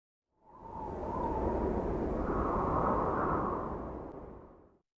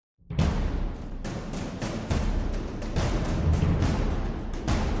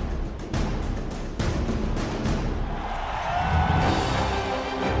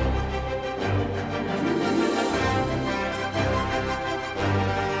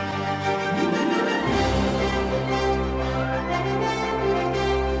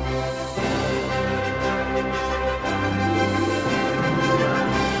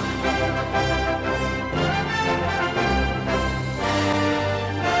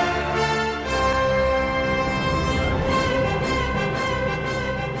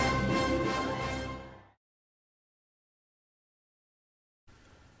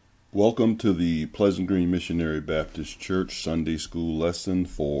Welcome to the Pleasant Green Missionary Baptist Church Sunday School lesson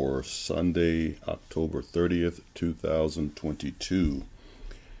for Sunday, October 30th, 2022.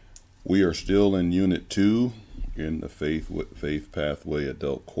 We are still in Unit 2 in the Faith Pathway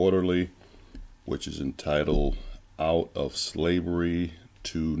Adult Quarterly, which is entitled Out of Slavery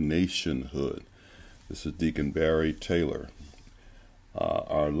to Nationhood. This is Deacon Barry Taylor.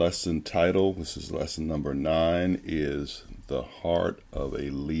 Our lesson title, this is lesson number 9, is The Heart of a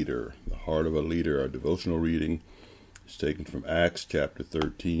Leader. The Heart of a Leader. Our devotional reading is taken from Acts chapter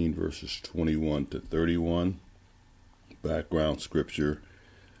 13, verses 21 to 31. Background scripture,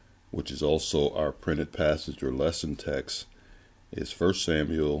 which is also our printed passage or lesson text, is 1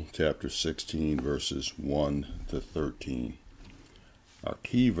 Samuel chapter 16, verses 1 to 13. Our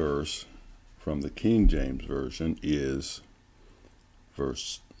key verse from the King James Version is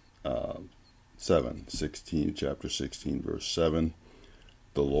verse 7, chapter 16, verse 7.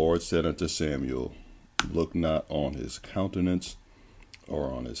 The Lord said unto Samuel, Look not on his countenance,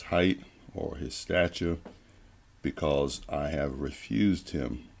 or on his height, or his stature, because I have refused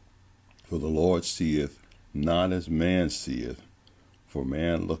him. For the Lord seeth not as man seeth, for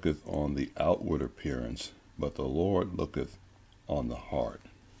man looketh on the outward appearance, but the Lord looketh on the heart.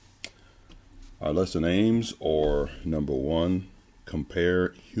 Our lesson aims are, number 1, compare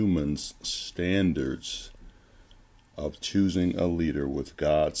humans' standards of choosing a leader with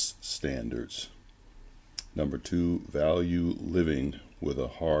God's standards. Number 2, value living with a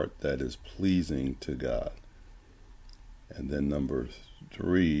heart that is pleasing to God. And then number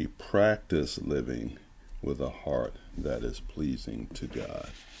 3, practice living with a heart that is pleasing to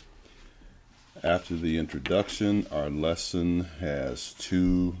God. After the introduction, our lesson has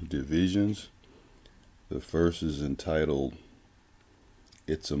 2 divisions. The first is entitled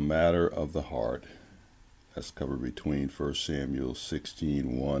It's a Matter of the Heart. That's covered between 1 Samuel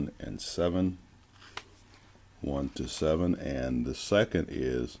 16, 1 and 7, 1 to 7. And the second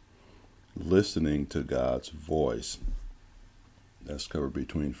is Listening to God's Voice. That's covered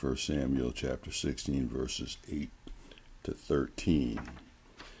between 1 Samuel chapter 16, verses 8 to 13.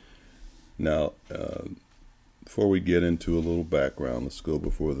 Now, before we get into a little background, let's go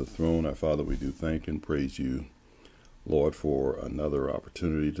before the throne. Our Father, we do thank and praise you, Lord, for another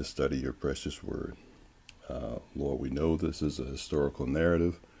opportunity to study your precious word. Lord, we know this is a historical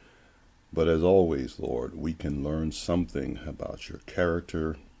narrative, but as always, Lord, we can learn something about your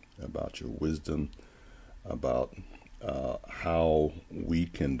character, about your wisdom, about how we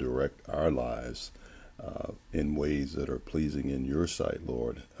can direct our lives in ways that are pleasing in your sight,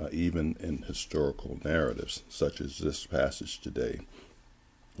 Lord, even in historical narratives such as this passage today.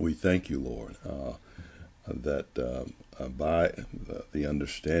 We thank you, Lord, that by the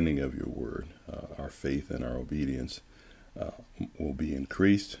understanding of your word, our faith and our obedience will be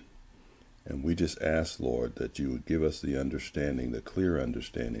increased. And we just ask, Lord, that you would give us the understanding, the clear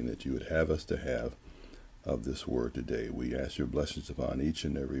understanding that you would have us to have of this word today. We ask your blessings upon each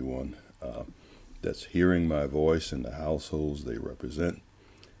and every one that's hearing my voice in the households they represent.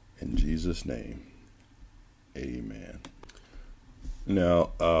 In Jesus' name, amen.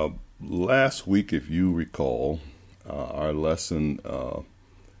 Now, last week, if you recall, our lesson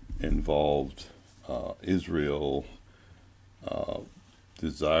involved Israel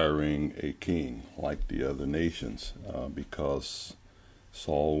desiring a king like the other nations because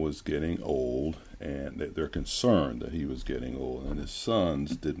Saul was getting old, and they're concerned that he was getting old, and his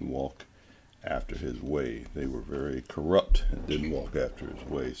sons didn't walk after his way. They were very corrupt and didn't walk after his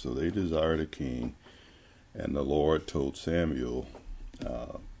way, so they desired a king. And the Lord told Samuel,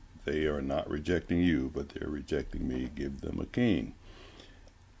 they are not rejecting you, but they're rejecting me. Give them a king.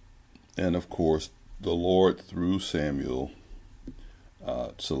 And of course, the Lord, through Samuel,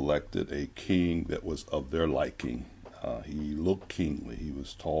 selected a king that was of their liking. He looked kingly. He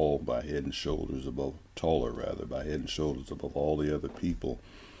was taller by head and shoulders above all the other people.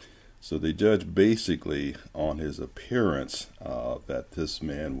 So they judged basically on his appearance that this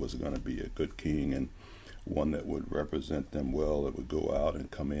man was going to be a good king and one that would represent them well, that would go out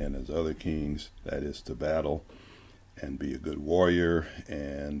and come in as other kings, that is, to battle and be a good warrior.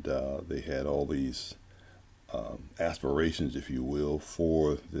 And they had all these aspirations, if you will,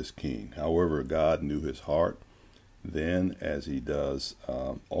 for this king. However, God knew his heart then, as he does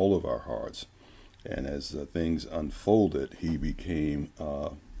all of our hearts. And as things unfolded, he became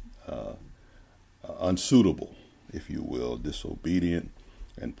unsuitable, if you will, disobedient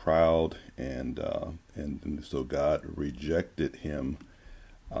and proud, and so God rejected him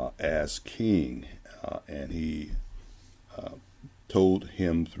as king, and he told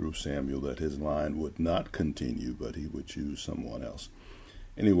him through Samuel that his line would not continue, but he would choose someone else.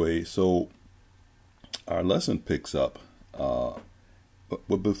 Anyway, so our lesson picks up,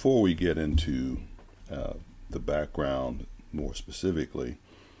 but before we get into the background more specifically,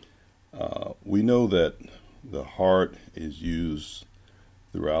 we know that the heart is used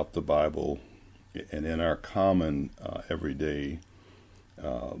throughout the Bible and in our common everyday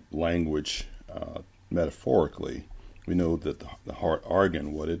language, metaphorically. We know that the heart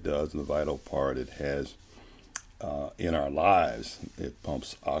organ, what it does, the vital part it has in our lives, it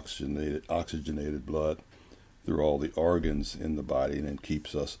pumps oxygenated blood through all the organs in the body and it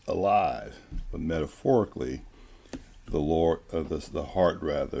keeps us alive. But metaphorically, the heart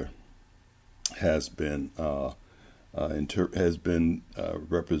rather has been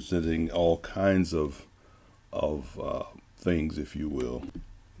representing all kinds of things, if you will. It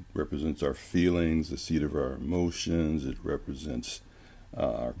represents our feelings, the seat of our emotions. It represents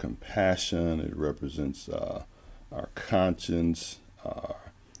our compassion. It represents our conscience, our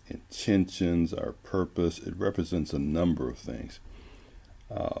intentions, our purpose. It represents a number of things.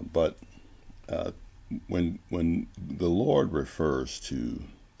 But when the Lord refers to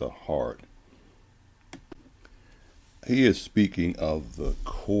the heart, He is speaking of the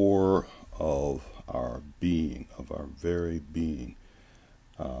core of our being, of our very being,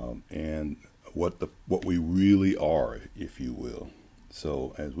 and what we really are, if you will.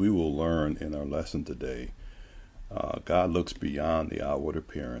 So, as we will learn in our lesson today, God looks beyond the outward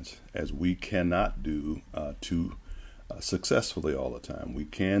appearance, as we cannot do successfully all the time. We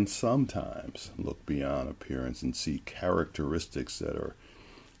can sometimes look beyond appearance and see characteristics that are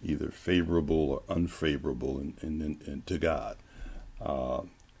either favorable or unfavorable to God.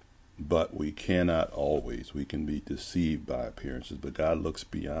 But we cannot always. We can be deceived by appearances, but God looks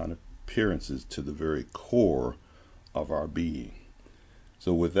beyond appearances to the very core of our being.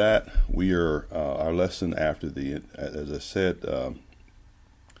 So with that, we are our lesson after as I said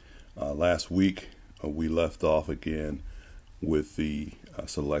last week, we left off again with the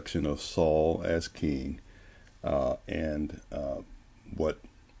selection of Saul as king, and what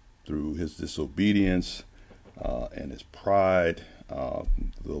through his disobedience and his pride,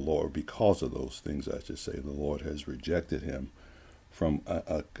 the Lord, because of those things, I should say, the Lord has rejected him from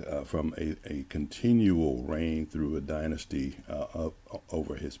a continual reign through a dynasty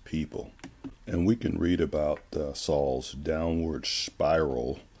over his people. And we can read about Saul's downward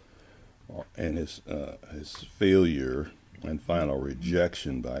spiral and his failure and final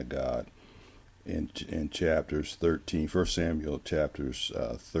rejection by God in chapters 13, 1 Samuel chapters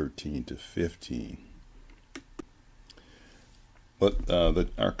 13 to 15. But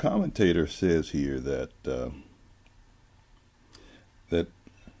our commentator says here that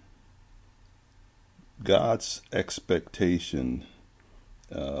God's expectation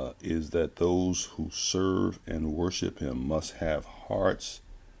is that those who serve and worship Him must have hearts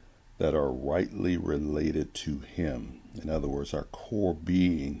that are rightly related to Him. In other words, our core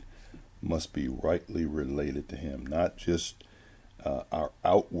being must be rightly related to Him, not just our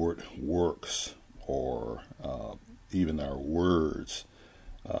outward works or even our words.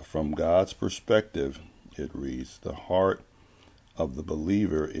 From God's perspective, it reads, the heart of the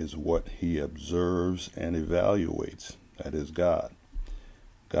believer is what he observes and evaluates. That is God.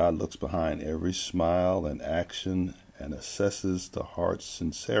 God looks behind every smile and action and assesses the heart's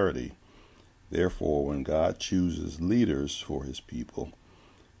sincerity. Therefore, when God chooses leaders for His people,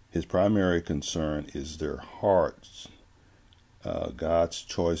 His primary concern is their hearts. God's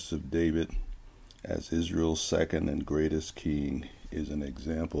choice of David as Israel's second and greatest king is an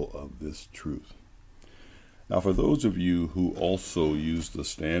example of this truth. Now, for those of you who also use the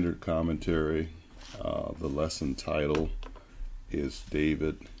standard commentary, the lesson title is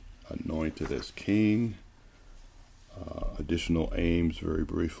David Anointed as King. Additional aims, very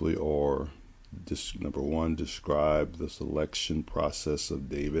briefly, are number one, describe the selection process of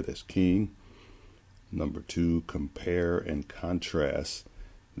David as king. Number two, compare and contrast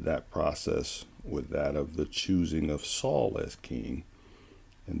that process with that of the choosing of Saul as king.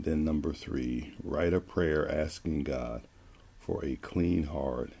 And then number three, write a prayer asking God for a clean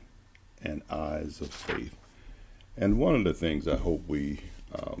heart and eyes of faith. And one of the things I hope we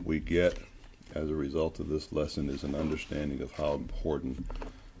get as a result of this lesson is an understanding of how important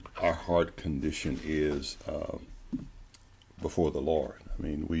our heart condition is before the Lord. I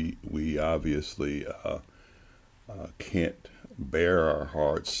mean, we obviously can't bare our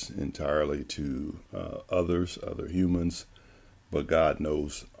hearts entirely to other humans, but God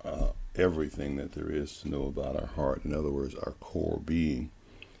knows everything that there is to know about our heart. In other words, our core being.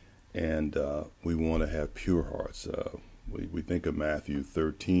 And we want to have pure hearts. We think of Matthew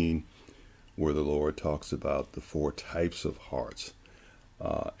 13, where the Lord talks about the four types of hearts.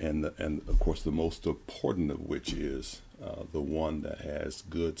 and of course the most important of which is the one that has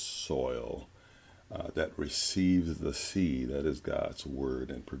good soil, that receives the seed, that is God's word,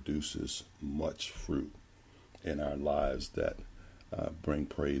 and produces much fruit in our lives that bring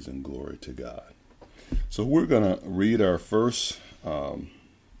praise and glory to God. So we're going to read our first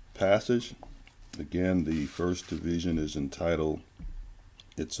passage. Again, the first division is entitled,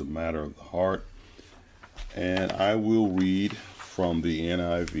 It's a Matter of the Heart. And I will read from the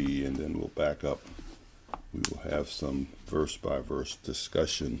NIV, and then we'll back up. We will have some verse by verse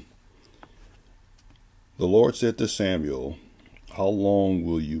discussion. The Lord said to Samuel, "How long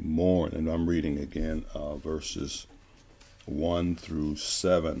will you mourn?" And I'm reading again verses 1 through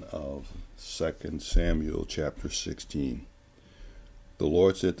 7 of 2 Samuel chapter 16. The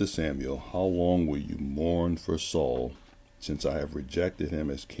Lord said to Samuel, "How long will you mourn for Saul, since I have rejected him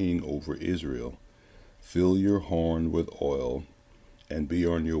as king over Israel? Fill your horn with oil and be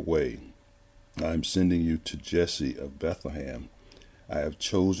on your way. I am sending you to Jesse of Bethlehem. I have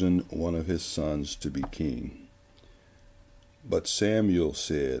chosen one of his sons to be king." But Samuel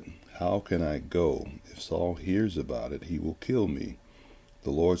said, "How can I go? If Saul hears about it, he will kill me."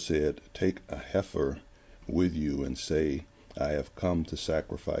 The Lord said, "Take a heifer with you and say, 'I have come to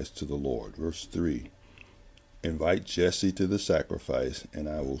sacrifice to the Lord.'" Verse 3, "Invite Jesse to the sacrifice, and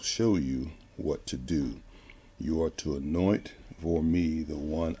I will show you what to do. You are to anoint for me the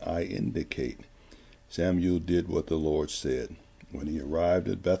one I indicate." Samuel did what the Lord said. When he arrived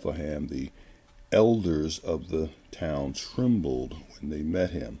at Bethlehem, the elders of the town trembled when they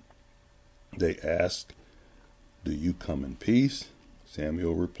met him. They asked, "Do you come in peace?"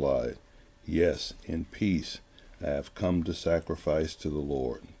 Samuel replied, "Yes, in peace. I have come to sacrifice to the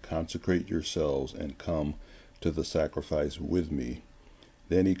Lord. Consecrate yourselves and come to the sacrifice with me."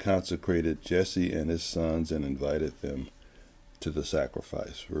 Then he consecrated Jesse and his sons and invited them to the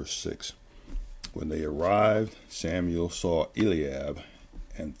sacrifice. Verse 6. When they arrived, Samuel saw Eliab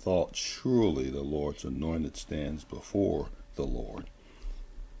and thought, "Surely the Lord's anointed stands before the Lord."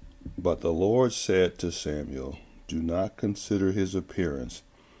 But the Lord said to Samuel, "Do not consider his appearance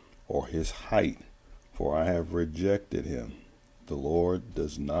or his height, for I have rejected him." The Lord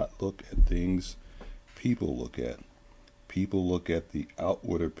does not look at things people look at. People look at the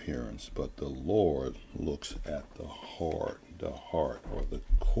outward appearance, but the Lord looks at the heart, or the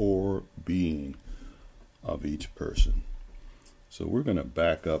core being of each person. So we're going to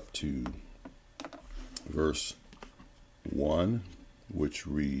back up to verse 1, which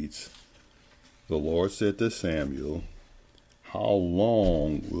reads, "The Lord said to Samuel, 'How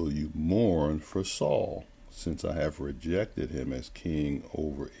long will you mourn for Saul, since I have rejected him as king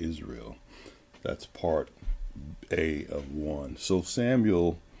over Israel?'" That's part A of 1. So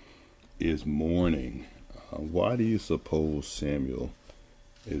Samuel is mourning. Why do you suppose Samuel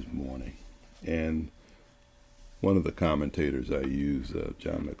is mourning? And one of the commentators I use,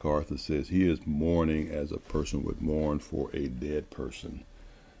 John MacArthur, says he is mourning as a person would mourn for a dead person.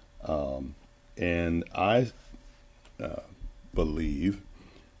 And I believe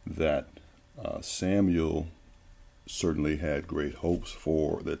that Samuel certainly had great hopes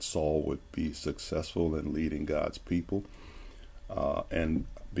for that Saul would be successful in leading God's people and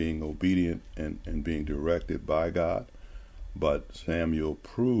being obedient and being directed by God. But Samuel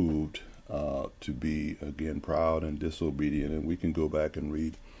proved to be, again, proud and disobedient, and we can go back and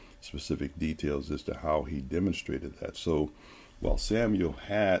read specific details as to how he demonstrated that. So while Samuel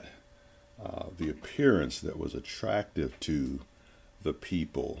had the appearance that was attractive to the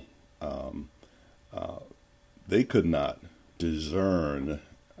people, they could not discern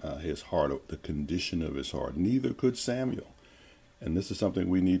his heart, the condition of his heart. Neither could Samuel. And this is something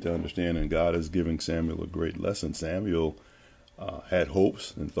we need to understand, and God is giving Samuel a great lesson. Samuel had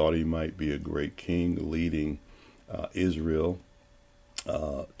hopes and thought he might be a great king, leading Israel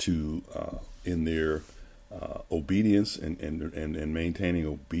in their obedience and maintaining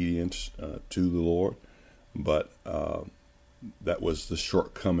obedience to the Lord. But that was the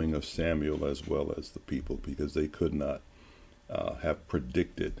shortcoming of Samuel as well as the people, because they could not have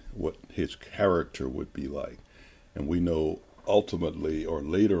predicted what his character would be like. And we know ultimately, or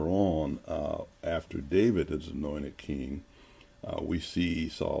later on, after David is anointed king, we see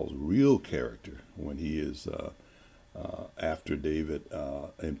Saul's real character when he is after David,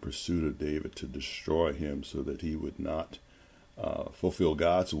 in pursuit of David to destroy him so that he would not fulfill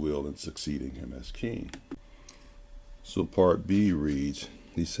God's will in succeeding him as king. So part B reads,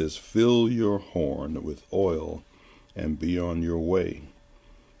 he says, "Fill your horn with oil and be on your way.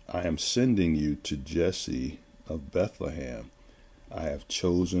 I am sending you to Jesse of Bethlehem. I have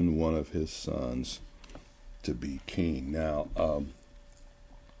chosen one of his sons to be king." Now,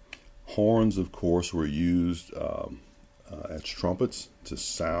 Horns, of course, were used as trumpets to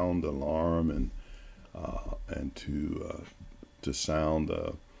sound alarm and to sound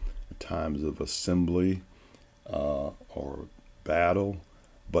times of assembly or battle.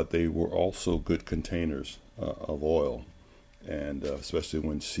 But they were also good containers of oil, and especially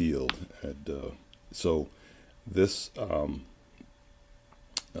when sealed. And so this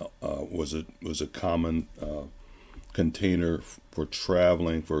was a common container for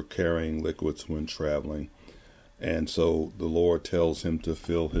traveling, for carrying liquids when traveling. And so the Lord tells him to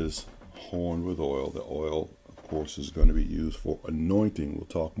fill his horn with oil. The oil, of course, is going to be used for anointing. We'll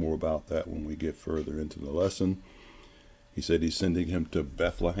talk more about that when we get further into the lesson. He said he's sending him to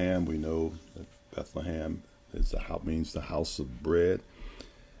Bethlehem. We know that Bethlehem means the house of bread.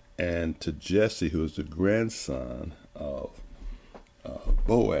 And to Jesse, who is the grandson of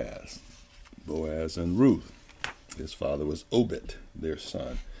Boaz and Ruth. His father was Obed, their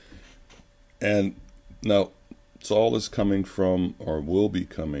son. And now Saul is coming from, or will be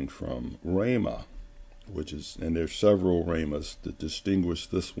coming from, Ramah, and there's several Ramahs that distinguish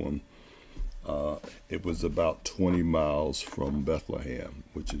this one. It was about 20 miles from Bethlehem,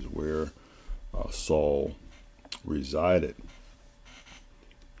 which is where Saul resided.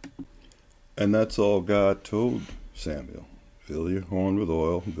 And that's all God told Samuel. Fill your horn with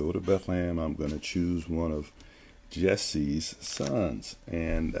oil, go to Bethlehem. I'm going to choose one of Jesse's sons.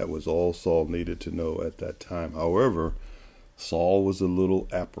 And that was all Saul needed to know at that time. However, Saul was a little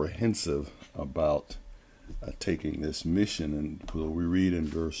apprehensive about taking this mission. And so we read in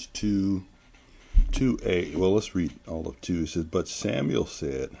verse 2a. Well, let's read all of 2. It says, "But Samuel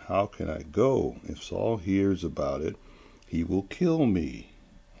said, 'How can I go? If Saul hears about it, he will kill me.'"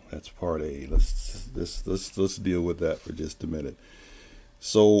 That's part A. Let's deal with that for just a minute.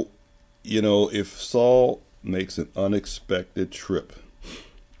 So, if Saul makes an unexpected trip,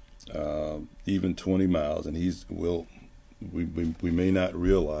 even 20 miles, and we may not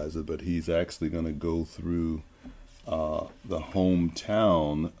realize it, but he's actually going to go through the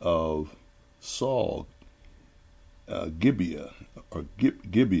hometown of Saul, Gibeah,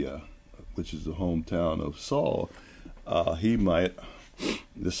 which is the hometown of Saul.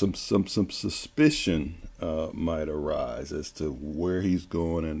 There's some suspicion might arise as to where he's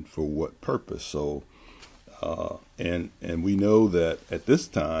going and for what purpose. So, and we know that at this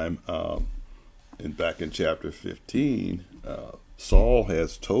time, back in chapter 15, Saul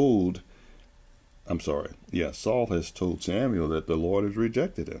has told Samuel that the Lord has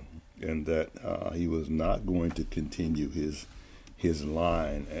rejected him, and that he was not going to continue his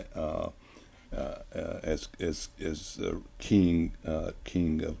line as king of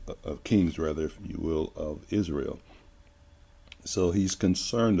kings, rather, if you will, of Israel. So he's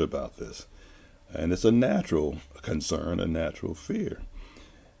concerned about this, and it's a natural concern, a natural fear.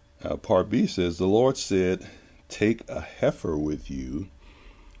 Part B says, "The Lord said, 'Take a heifer with you,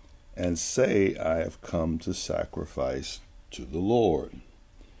 and say, I have come to sacrifice to the Lord.'"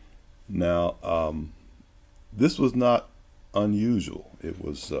 Now, this was not unusual. It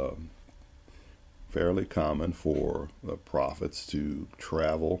was fairly common for the prophets to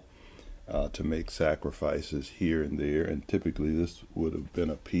travel to make sacrifices here and there, and typically this would have been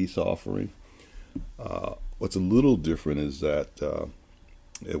a peace offering. What's a little different is that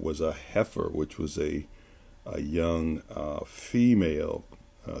it was a heifer, which was a young female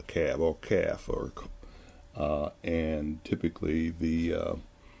calf, and typically the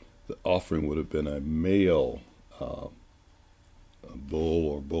offering would have been a male bull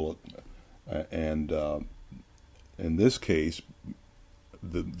or bullock. And in this case,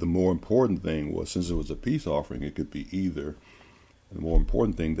 the more important thing was, since it was a peace offering, it could be either. The more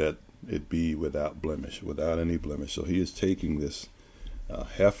important thing that it be without blemish, without any blemish. So he is taking this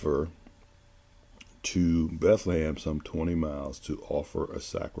heifer to Bethlehem, some 20 miles, to offer a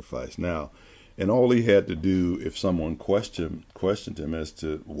sacrifice. Now, and all he had to do, if someone questioned him as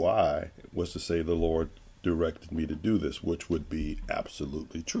to why, was to say, "The Lord directed me to do this," which would be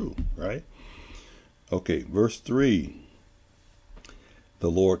absolutely true, right? Okay, verse 3. The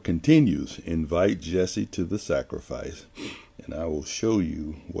Lord continues, "Invite Jesse to the sacrifice, and I will show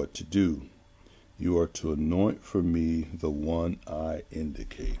you what to do. You are to anoint for me the one I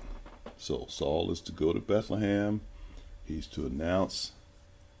indicate." So Saul is to go to Bethlehem. He's to announce,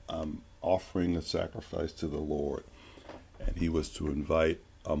 "I'm offering a sacrifice to the Lord." And he was to invite,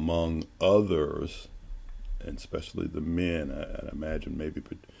 among others, and especially the men, I imagine maybe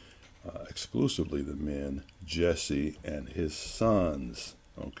exclusively the men, Jesse and his sons,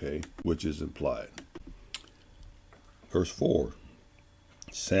 okay, which is implied. Verse 4,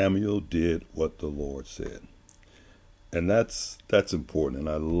 Samuel did what the Lord said. And that's important. And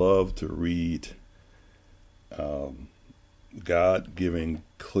I love to read God giving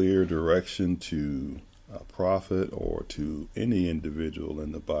clear direction to a prophet or to any individual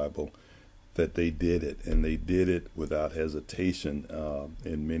in the Bible, that they did it, and they did it without hesitation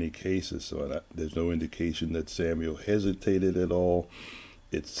in many cases. So there's no indication that Samuel hesitated at all.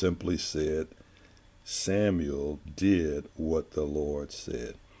 It simply said Samuel did what the Lord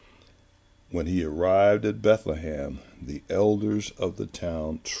said. When he arrived at Bethlehem, the elders of the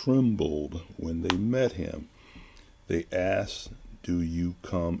town trembled when they met him. They asked, "Do you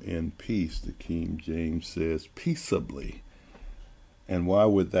come in peace?" The King James says peaceably. And why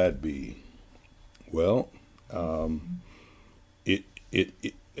would that be? Well, it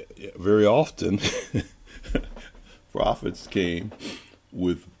very often prophets came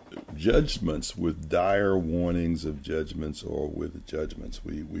with judgments, with dire warnings of judgments, or with judgments.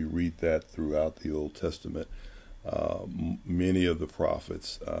 We read that throughout the Old Testament. Many of the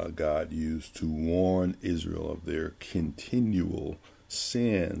prophets God used to warn Israel of their continual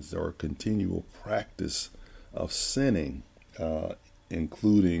sins or continual practice of sinning,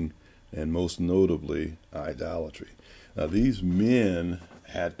 including and most notably idolatry. Now, these men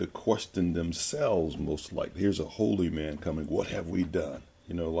had to question themselves, most likely. Here's a holy man coming. What have we done?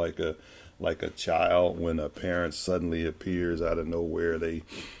 You know, like a child, when a parent suddenly appears out of nowhere, they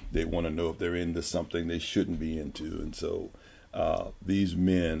want to know if they're into something they shouldn't be into. And so these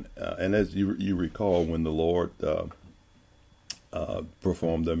men, and as you recall, when the Lord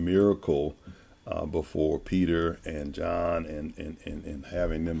performed a miracle before Peter and John, and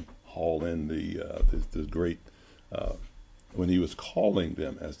having them haul in the great, when he was calling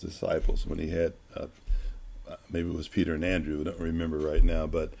them as disciples, when he had, maybe it was Peter and Andrew, I don't remember right now,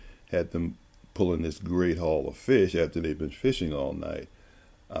 but had them pulling this great haul of fish after they'd been fishing all night.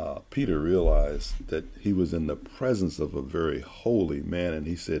 Peter realized that he was in the presence of a very holy man, and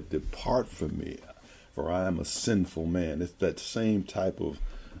he said, "Depart from me, for I am a sinful man." It's that same type of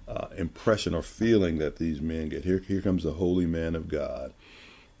impression or feeling that these men get. Here comes the holy man of God.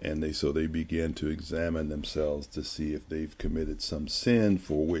 And they begin to examine themselves to see if they've committed some sin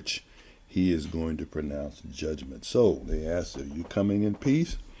for which he is going to pronounce judgment. So they ask, "Are you coming in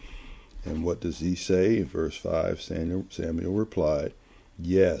peace?" And what does he say? In verse 5, Samuel replied,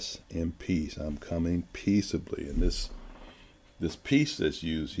 "Yes, in peace. I'm coming peaceably." And this peace that's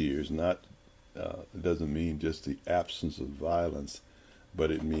used here is not, it doesn't mean just the absence of violence,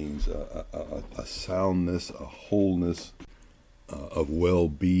 but it means a soundness, a wholeness, of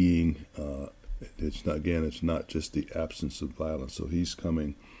well-being. It's not just the absence of violence. So he's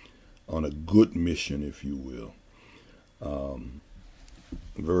coming on a good mission, if you will.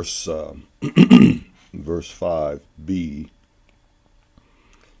 Verse 5b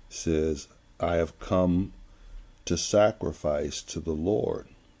says, "I have come to sacrifice to the Lord.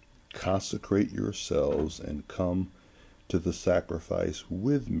 Consecrate yourselves and come to the sacrifice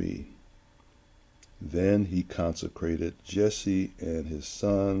with me." Then he consecrated Jesse and his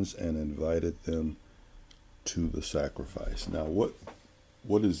sons and invited them to the sacrifice. Now,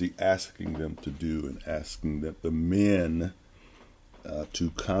 what is he asking them to do, and asking them, the men,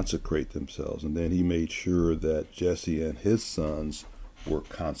 to consecrate themselves? And then he made sure that Jesse and his sons were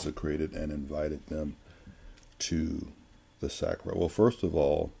consecrated and invited them to the sacrifice. Well, first of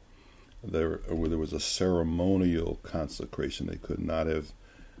all, there was a ceremonial consecration. They could not have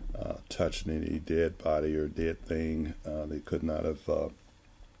touched any dead body or dead thing. They could not have,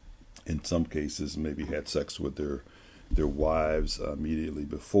 in some cases, maybe had sex with their wives immediately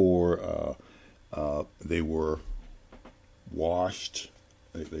before. They were washed.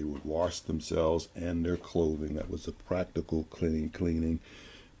 They would wash themselves and their clothing. That was a practical cleaning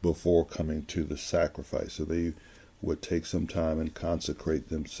before coming to the sacrifice. So they would take some time and consecrate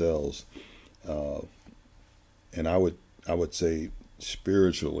themselves. And I would say,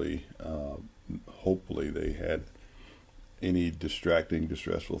 spiritually, hopefully they had any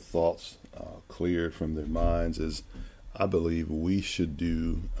distressful thoughts cleared from their minds, as I believe we should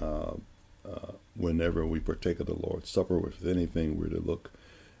do whenever we partake of the Lord's Supper. If anything, we're to look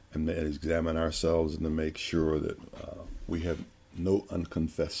and examine ourselves and to make sure that we have no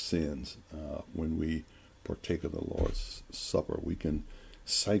unconfessed sins. When we partake of the Lord's Supper, we can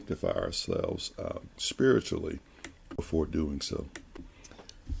sanctify ourselves spiritually before doing so.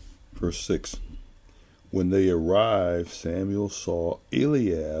 Verse 6, "When they arrived, Samuel saw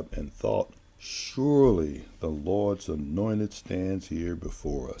Eliab and thought, 'Surely the Lord's anointed stands here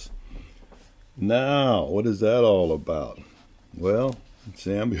before us.'" Now, what is that all about? Well,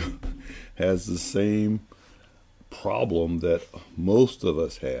 Samuel has the same problem that most of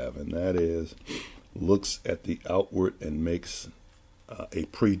us have, and that is looks at the outward and makes a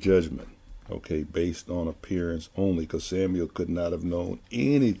prejudgment, okay, based on appearance only, because Samuel could not have known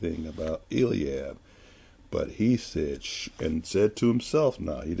anything about Eliab. But he said, and said to himself,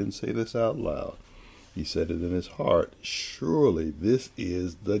 now, he didn't say this out loud, he said it in his heart, surely this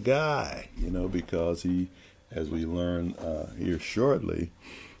is the guy, because he, as we learn here shortly,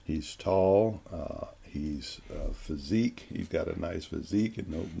 he's tall, he's physique, he's got a nice physique,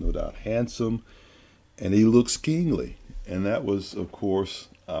 and no doubt handsome, and he looks kingly. And that was, of course,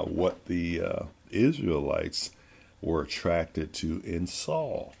 what the Israelites were attracted to in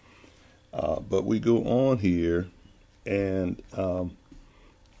Saul. But we go on here, and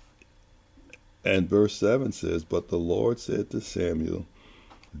verse 7 says, but the Lord said to Samuel,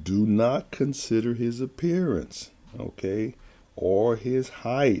 do not consider his appearance, okay, or his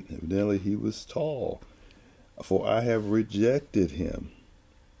height. Evidently he was tall, for I have rejected him.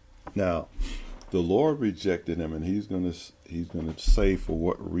 Now, the Lord rejected him, and he's going to say for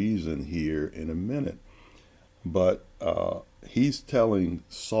what reason here in a minute. But he's telling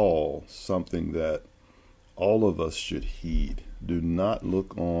Saul something that all of us should heed. Do not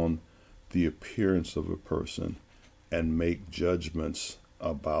look on the appearance of a person and make judgments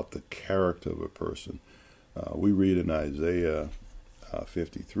about the character of a person. We read in Isaiah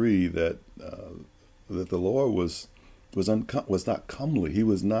 53 that the Lord was not comely. He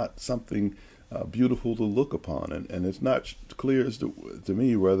was not something beautiful to look upon, and it's not clear as to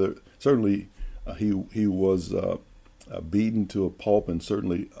me whether certainly he was beaten to a pulp, and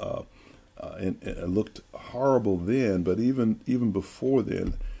certainly and looked horrible then. But even before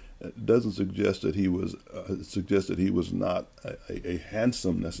then, it doesn't suggest that he was not a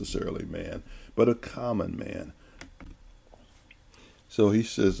handsome necessarily man, but a common man. So he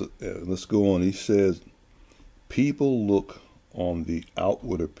says, let's go on. He says, people look on the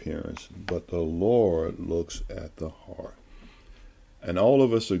outward appearance, but the Lord looks at the heart. And all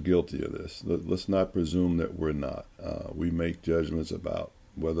of us are guilty of this. Let's not presume that we're not. We make judgments about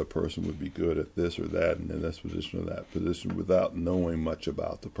whether a person would be good at this or that, and in this position or that position, without knowing much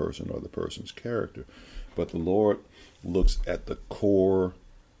about the person or the person's character. But the Lord looks at the core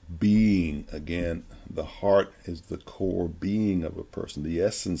being. Again, the heart is the core being of a person, the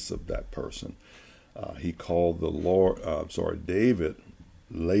essence of that person. He called David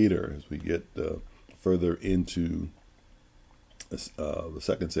later, as we get further into the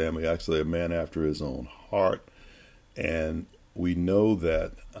second Samuel, actually a man after his own heart. And we know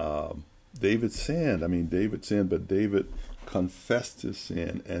that David sinned. David sinned, but David confessed his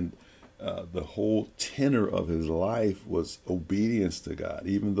sin, and the whole tenor of his life was obedience to God,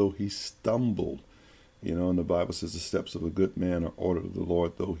 even though he stumbled. And the Bible says the steps of a good man are ordered of the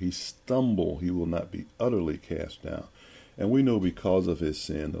Lord. Though he stumble, he will not be utterly cast down. And we know because of his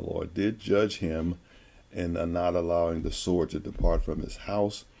sin, the Lord did judge him in not allowing the sword to depart from his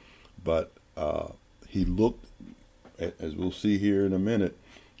house. But he looked, as we'll see here in a minute,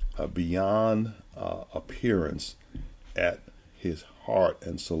 beyond appearance at his heart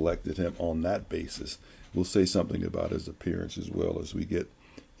and selected him on that basis. We'll say something about his appearance as well as we get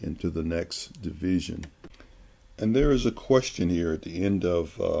into the next division. And there is a question here at the end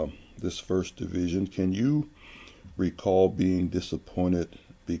of this first division. Can you recall being disappointed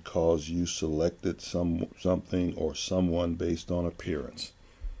because you selected something or someone based on appearance?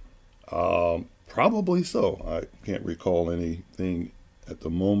 Probably so. I can't recall anything at the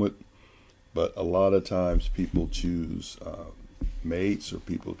moment, but a lot of times people choose mates, or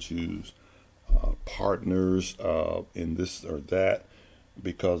people choose partners in this or that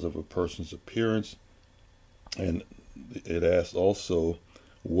because of a person's appearance. And it asks also,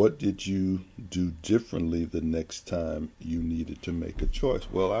 what did you do differently the next time you needed to make a choice?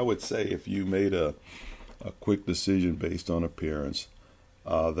 Well, I would say if you made a quick decision based on appearance,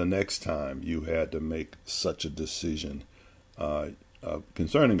 the next time you had to make such a decision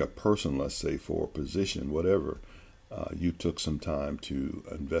concerning a person, let's say for a position, whatever, you took some time to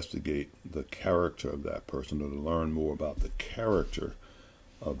investigate the character of that person, or to learn more about the character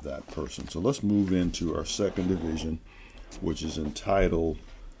of that person. So let's move into our second division, which is entitled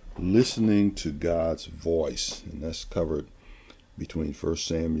Listening to God's Voice. And that's covered between 1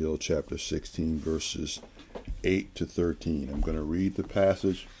 Samuel chapter 16, verses 8 to 13. I'm going to read the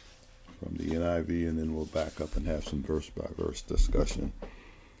passage from the NIV, and then we'll back up and have some verse-by-verse discussion.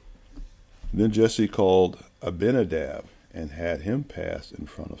 Then Jesse called Abinadab and had him pass in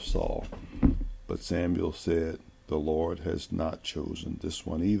front of Saul. But Samuel said, the Lord has not chosen this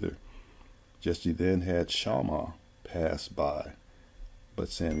one either. Jesse then had Shammah pass by. But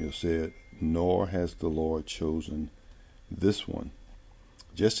Samuel said, nor has the Lord chosen this one.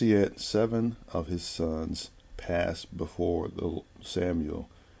 Jesse had 7 of his sons pass before Samuel,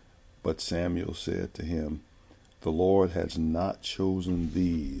 but Samuel said to him, "The Lord has not chosen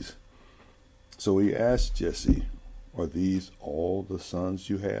these." So he asked Jesse, "Are these all the sons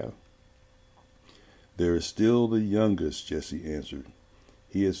you have?" "There is still the youngest," Jesse answered.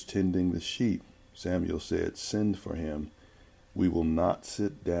 "He is tending the sheep." Samuel said, "Send for him. We will not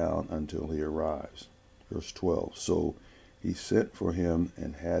sit down until he arrives." Verse 12. So he sent for him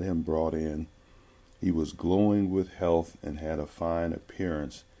and had him brought in. He was glowing with health and had a fine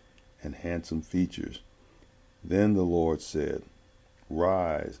appearance and handsome features. Then the Lord said,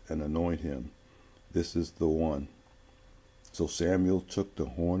 "Rise and anoint him. This is the one." So Samuel took the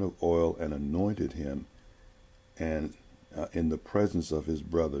horn of oil and anointed him, and in the presence of his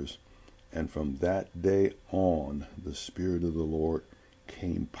brothers. And from that day on, the Spirit of the Lord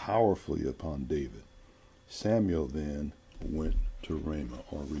came powerfully upon David. Samuel then went to Ramah,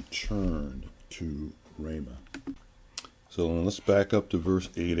 or returned to Ramah. So let's back up to verse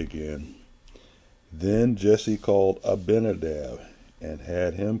 8 again. Then Jesse called Abinadab and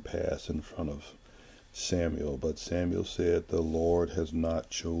had him pass in front of Samuel. But Samuel said, "The Lord has not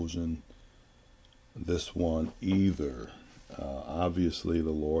chosen this one either." Obviously,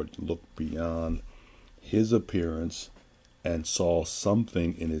 the Lord looked beyond his appearance and saw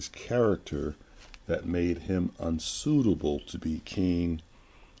something in his character that made him unsuitable to be king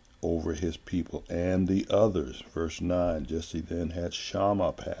over his people and the others. Verse 9, Jesse then had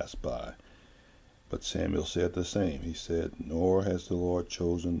Shammah pass by. But Samuel said the same. He said, "Nor has the Lord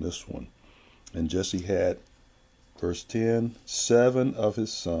chosen this one." And Jesse had, verse 10, 7 of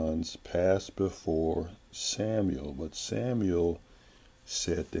his sons pass before Samuel. But Samuel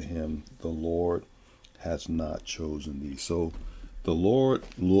said to him, "The Lord has not chosen thee." So the Lord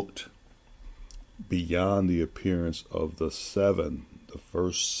looked beyond the appearance of the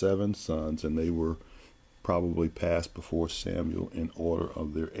first 7 sons, and they were probably passed before Samuel in order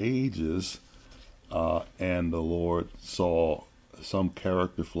of their ages, and the Lord saw some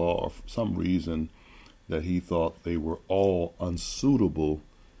character flaw or some reason that he thought they were all unsuitable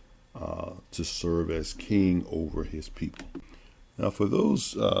to serve as king over his people. Now, for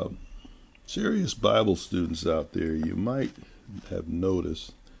those serious Bible students out there, you might have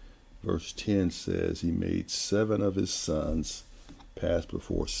noticed verse 10 says he made 7 of his sons pass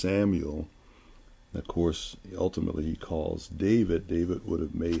before Samuel. And of course, ultimately he calls David. David would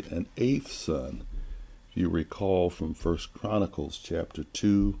have made an 8th son. If you recall from 1 Chronicles chapter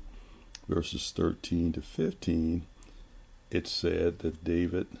 2, verses 13 to 15, it said that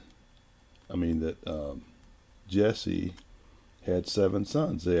Jesse had 7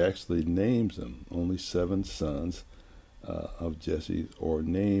 sons. They actually named them. Only 7 sons of Jesse are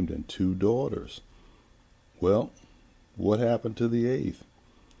named, and 2 daughters. Well, what happened to the 8th?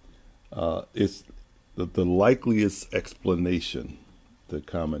 It's the likeliest explanation, the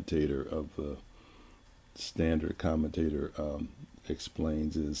commentator of the standard commentator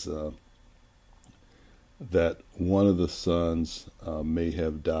explains, is that one of the sons may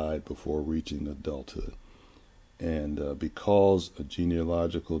have died before reaching adulthood. And because a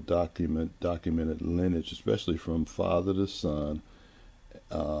genealogical documented lineage, especially from father to son,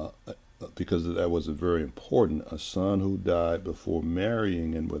 because that was very important, a son who died before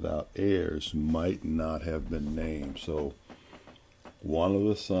marrying and without heirs might not have been named. So one of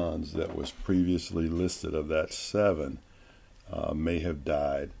the sons that was previously listed of that 7 may have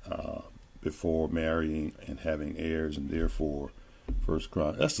died before marrying and having heirs, and therefore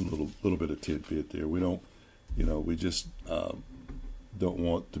that's a little bit of tidbit there. We just don't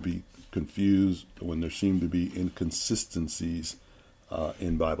want to be confused when there seem to be inconsistencies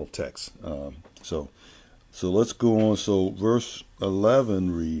in Bible texts. So let's go on. So verse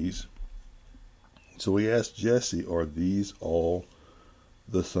 11 reads, so he asked Jesse, "Are these all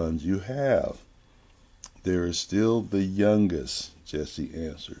the sons you have?" "There is still the youngest," Jesse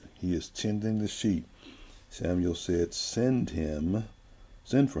answered. "He is tending the sheep." Samuel said, Send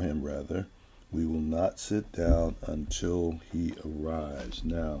for him rather. We will not sit down until he arrives."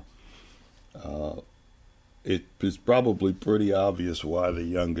 Now, it is probably pretty obvious why the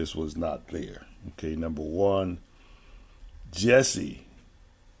youngest was not there. Okay, number one, Jesse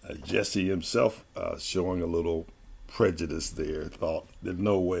himself, showing a little prejudice there, thought there's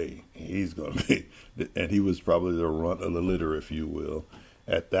no way he's going to be, and he was probably the runt of the litter, if you will.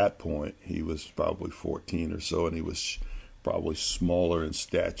 At that point, he was probably 14 or so, and he was probably smaller in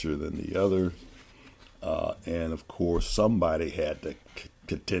stature than the other. And of course, somebody had to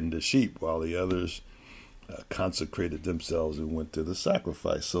tend the sheep while the others consecrated themselves and went to the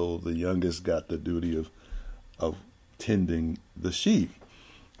sacrifice. So the youngest got the duty of tending the sheep.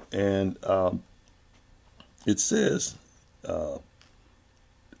 And it says, well,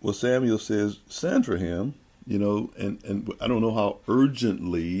 Samuel says, send for him, and I don't know how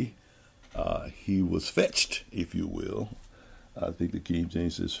urgently he was fetched, if you will. I think the King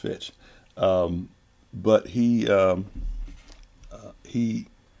James says fetched. But he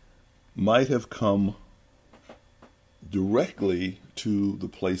might have come directly to the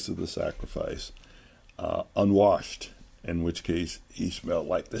place of the sacrifice, unwashed, in which case he smelled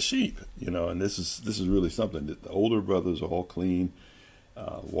like the sheep, and this is really something. That the older brothers are all clean,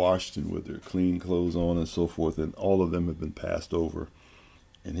 washed and with their clean clothes on and so forth, and all of them have been passed over.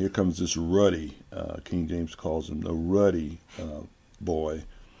 And here comes this ruddy, King James calls him the ruddy boy,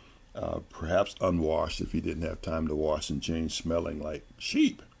 perhaps unwashed if he didn't have time to wash and change, smelling like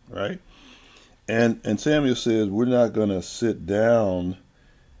sheep, right? And Samuel says, we're not going to sit down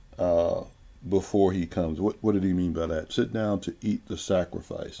before he comes. What did he mean by that? Sit down to eat the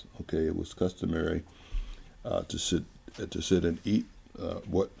sacrifice. Okay, it was customary to sit and eat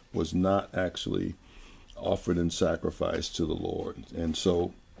what was not actually offered in sacrifice to the Lord, and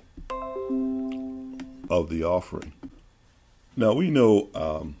so of the offering. Now we know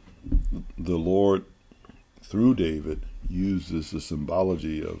the Lord through David uses the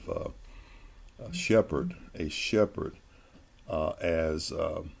symbology of a shepherd as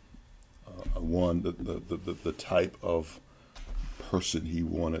one the type of person he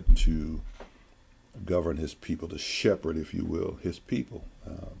wanted to govern his people, to shepherd, if you will, his people.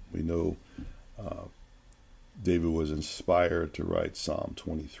 We know David was inspired to write Psalm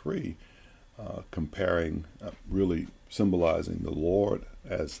 23, comparing, really symbolizing the Lord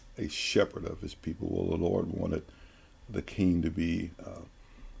as a shepherd of his people. Well, the Lord wanted the king to be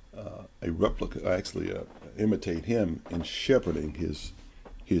a replica, actually imitate him in shepherding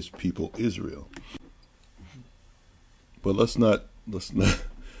his people Israel. But let's not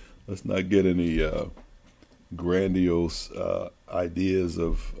get any grandiose ideas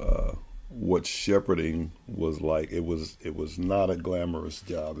of what shepherding was like. It was not a glamorous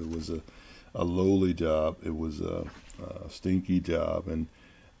job. It was a lowly job. It was a stinky job, and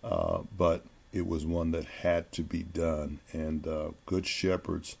but it was one that had to be done. And good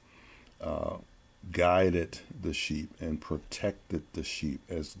shepherds guided the sheep and protected the sheep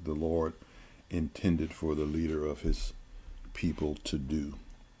as the Lord intended for the leader of his people to do.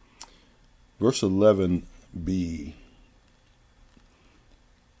 Verse 11b.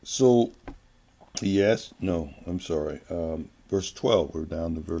 So verse 12. We're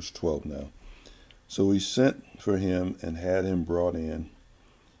down to verse 12 now. So he sent for him and had him brought in.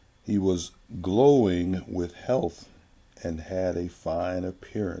 He was glowing with health and had a fine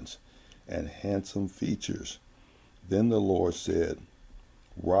appearance and handsome features. Then the Lord said,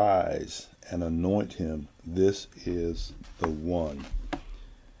 rise and anoint him. This is the one.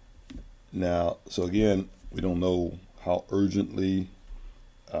 Now, so again, we don't know how urgently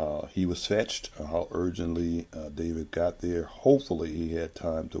he was fetched, or how urgently David got there. Hopefully he had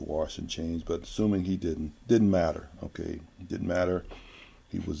time to wash and change, but assuming he didn't matter. Okay, it didn't matter.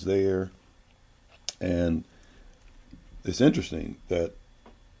 He was there. And it's interesting that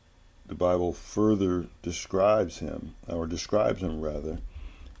the Bible further describes him rather,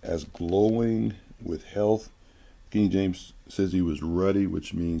 as glowing with health. King James says he was ruddy,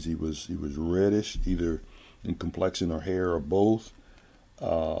 which means he was reddish, either in complexion or hair or both.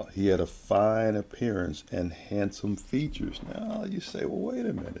 He had a fine appearance and handsome features. Now you say, well, wait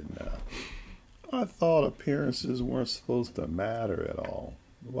a minute now. I thought appearances weren't supposed to matter at all.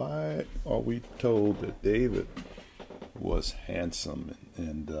 Why are we told that David was handsome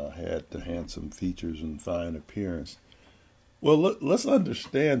and had the handsome features and fine appearance? Well, let's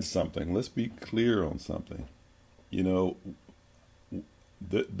understand something. Let's be clear on something.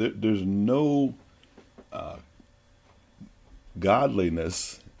 There's no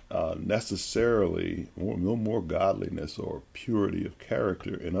godliness necessarily, no more godliness or purity of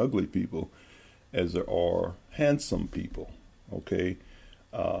character in ugly people as there are handsome people. Okay,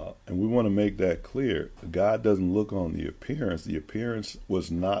 and we want to make that clear. God doesn't look on the appearance. The appearance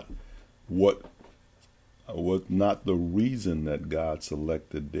was not not the reason that God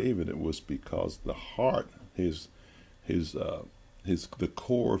selected David. It was because the heart, the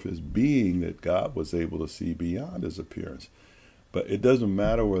core of his being, that God was able to see beyond his appearance. But it doesn't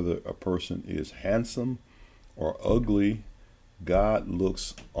matter whether a person is handsome or ugly. God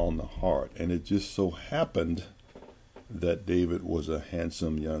looks on the heart. And it just so happened that David was a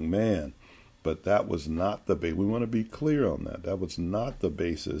handsome young man. But that was not the basis. We want to be clear on that. That was not the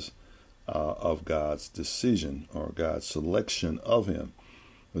basis of God's decision or God's selection of him.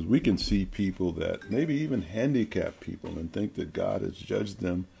 Because we can see people that, maybe even handicapped people, and think that God has judged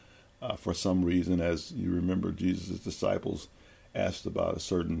them for some reason. As you remember, Jesus' disciples asked about a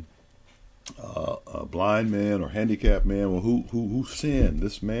certain a blind man or handicapped man. Well, who sinned,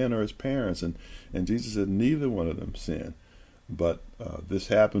 this man or his parents? And Jesus said neither one of them sinned, but this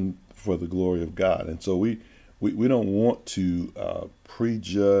happened for the glory of God. And so we don't want to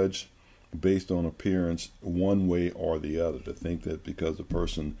prejudge based on appearance one way or the other, to think that because a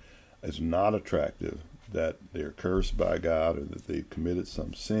person is not attractive that they're cursed by God, or that they've committed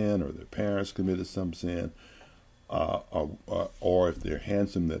some sin, or their parents committed some sin, or if they're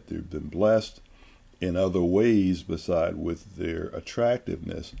handsome that they've been blessed in other ways beside with their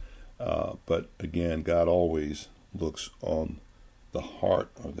attractiveness. But again, God always looks on the heart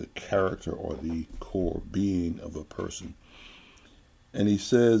or the character or the core being of a person. And he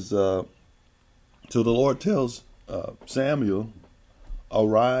says, so the Lord tells Samuel,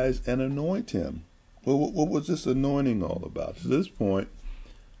 arise and anoint him. Well, what was this anointing all about? To this point,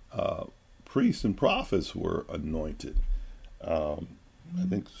 priests and prophets were anointed. I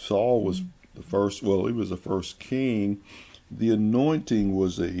think Saul was the first, well, he was the first king. The anointing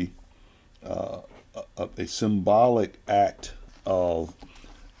was a symbolic act of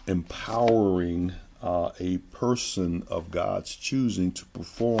empowering a person of God's choosing to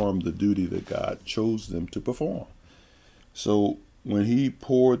perform the duty that God chose them to perform. So when he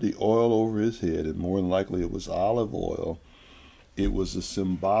poured the oil over his head, and more than likely it was olive oil, it was a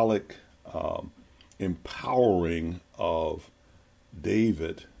symbolic empowering of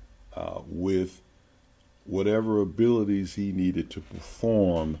David with whatever abilities he needed to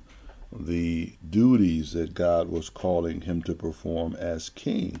perform the duties that God was calling him to perform as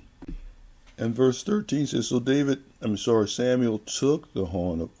king. And verse 13 says, so Samuel took the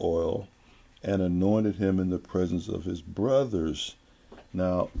horn of oil and anointed him in the presence of his brothers.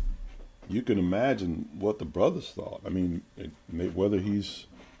 Now, you can imagine what the brothers thought. I mean, whether he's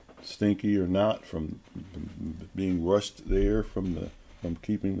stinky or not from being rushed there from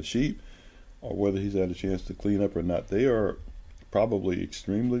keeping the sheep, or whether he's had a chance to clean up or not, they are probably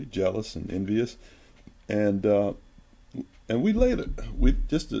extremely jealous and envious. And we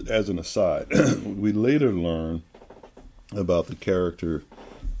just as an aside, we later learn about the character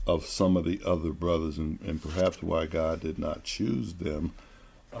of some of the other brothers, and perhaps why God did not choose them.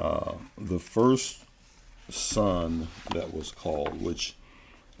 The first son that was called, which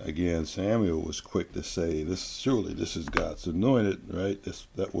again Samuel was quick to say, surely this is God's anointed, right?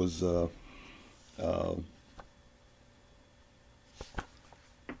 That was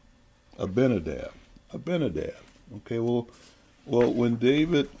Abinadab. Okay, well, when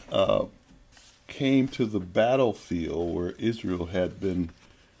David came to the battlefield where Israel had been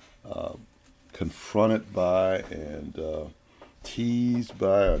confronted by and teased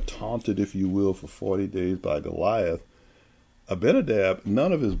by, or taunted, if you will, for 40 days by Goliath, Abinadab,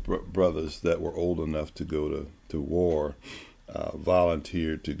 none of his brothers that were old enough to go to war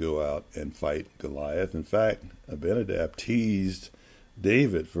volunteered to go out and fight Goliath. In fact, Abinadab teased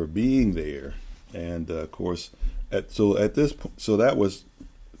David for being there, and of course, so that was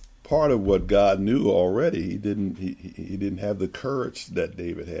part of what God knew already. He didn't have the courage that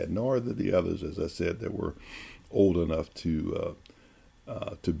David had, nor did the others, as I said, that were old enough to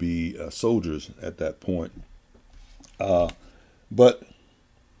be soldiers at that point. But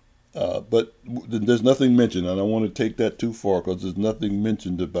there's nothing mentioned. I don't want to take that too far, because there's nothing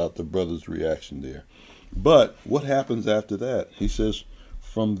mentioned about the brothers' reaction there. But what happens after that? He says,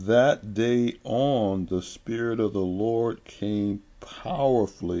 from that day on, the Spirit of the Lord came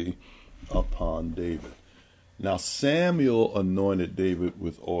powerfully upon David. Now, Samuel anointed David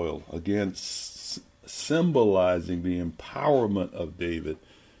with oil, again, symbolizing the empowerment of David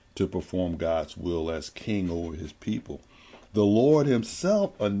to perform God's will as king over his people. The Lord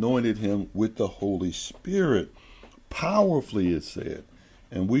himself anointed him with the Holy Spirit, powerfully, it said.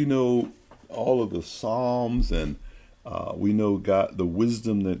 And we know all of the Psalms, and we know the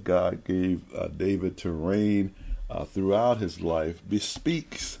wisdom that God gave David to reign throughout his life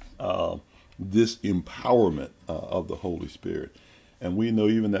bespeaks this empowerment of the Holy Spirit. And we know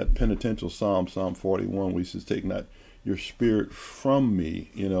even that penitential Psalm 41, where he says, take not your spirit from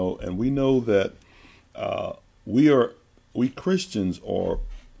me, and we know that we Christians are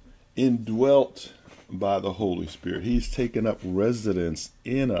indwelt by the Holy Spirit. He's taken up residence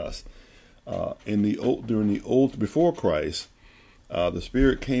in us. Before Christ, the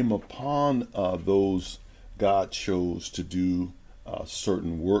Spirit came upon those God chose to do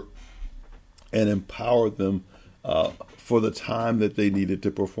certain work, and empowered them for the time that they needed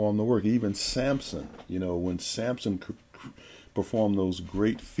to perform the work. Even Samson, when Samson performed those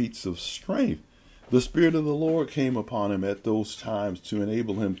great feats of strength, the Spirit of the Lord came upon him at those times to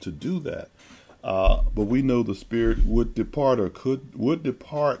enable him to do that. But we know the Spirit would depart or would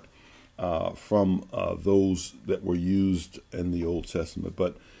depart from those that were used in the Old Testament.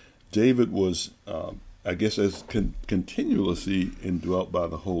 But David was, I guess, as continuously indwelt by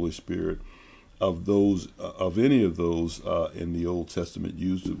the Holy Spirit of those, of any of those in the Old Testament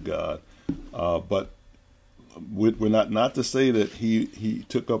used of God. But we're not to say that he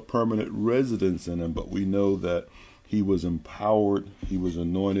took up permanent residence in him, but we know that he was empowered, he was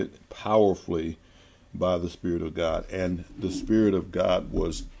anointed powerfully by the Spirit of God, and the Spirit of God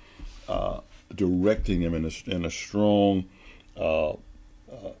was directing him in a strong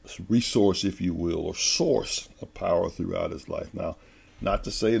resource, if you will, or source of power throughout his life. Now, not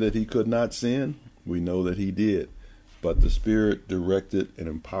to say that he could not sin, we know that he did, but the Spirit directed and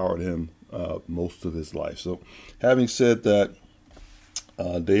empowered him most of his life. So, having said that,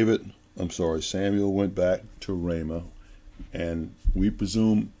 Samuel went back to Ramah, and we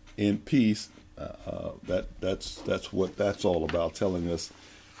presume in peace. That's what that's all about, telling us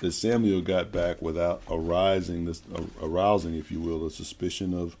that Samuel got back without arousing, if you will, the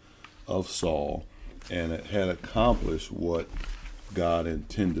suspicion of Saul, and it had accomplished what God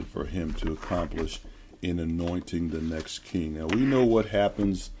intended for him to accomplish in anointing the next king. Now, we know what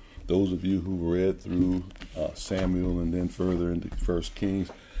happens. Those of you who read through Samuel and then further into 1 Kings,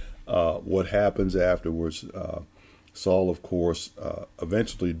 what happens afterwards. Saul, of course,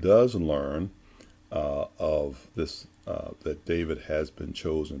 eventually does learn of this, that David has been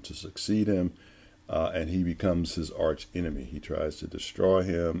chosen to succeed him, and he becomes his arch enemy. He tries to destroy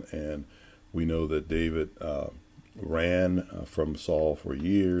him, and we know that David ran from Saul for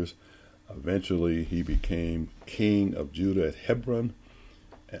years. Eventually, he became king of Judah at Hebron,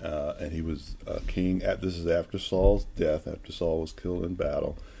 and he was king. This is after Saul's death, after Saul was killed in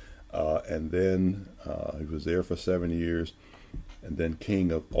battle. And then he was there for 7 years, and then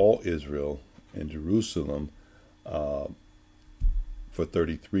king of all Israel in Jerusalem for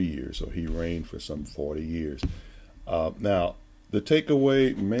 33 years. So he reigned for some 40 years. Now, the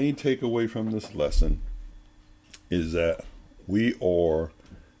main takeaway from this lesson is that we are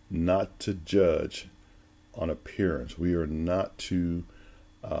not to judge on appearance. We are not to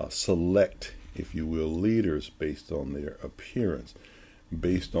select, if you will, leaders based on their appearance,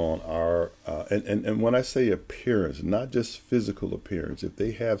 based on our and when I say appearance, not just physical appearance. If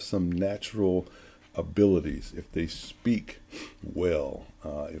they have some natural abilities, if they speak well,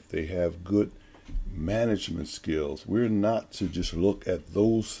 if they have good management skills, we're not to just look at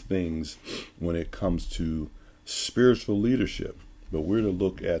those things when it comes to spiritual leadership, but we're to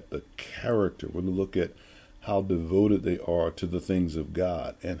look at the character. We're to look at how devoted they are to the things of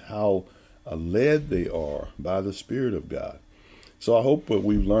God, and how led they are by the Spirit of God. So I hope that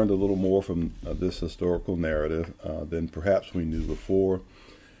we've learned a little more from this historical narrative than perhaps we knew before.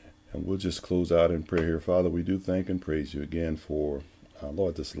 And we'll just close out in prayer here. Father, we do thank and praise you again for,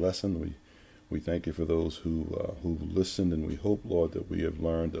 Lord, this lesson. We thank you for those who listened, and we hope, Lord, that we have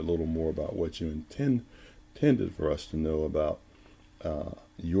learned a little more about what you intended for us to know about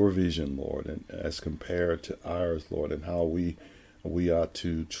your vision, Lord, and as compared to ours, Lord, and how we are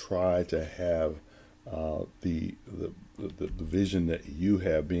to try to have the vision that you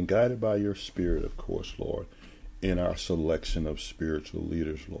have, being guided by your Spirit, of course, Lord, in our selection of spiritual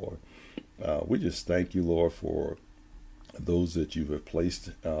leaders, Lord. We just thank you, Lord, for those that you have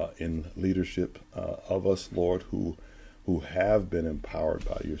placed in leadership of us, Lord, who have been empowered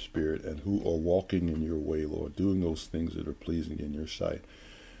by your Spirit and who are walking in your way, Lord, doing those things that are pleasing in your sight.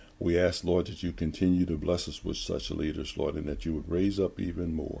 We ask, Lord, that you continue to bless us with such leaders, Lord, and that you would raise up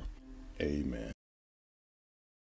even more. Amen.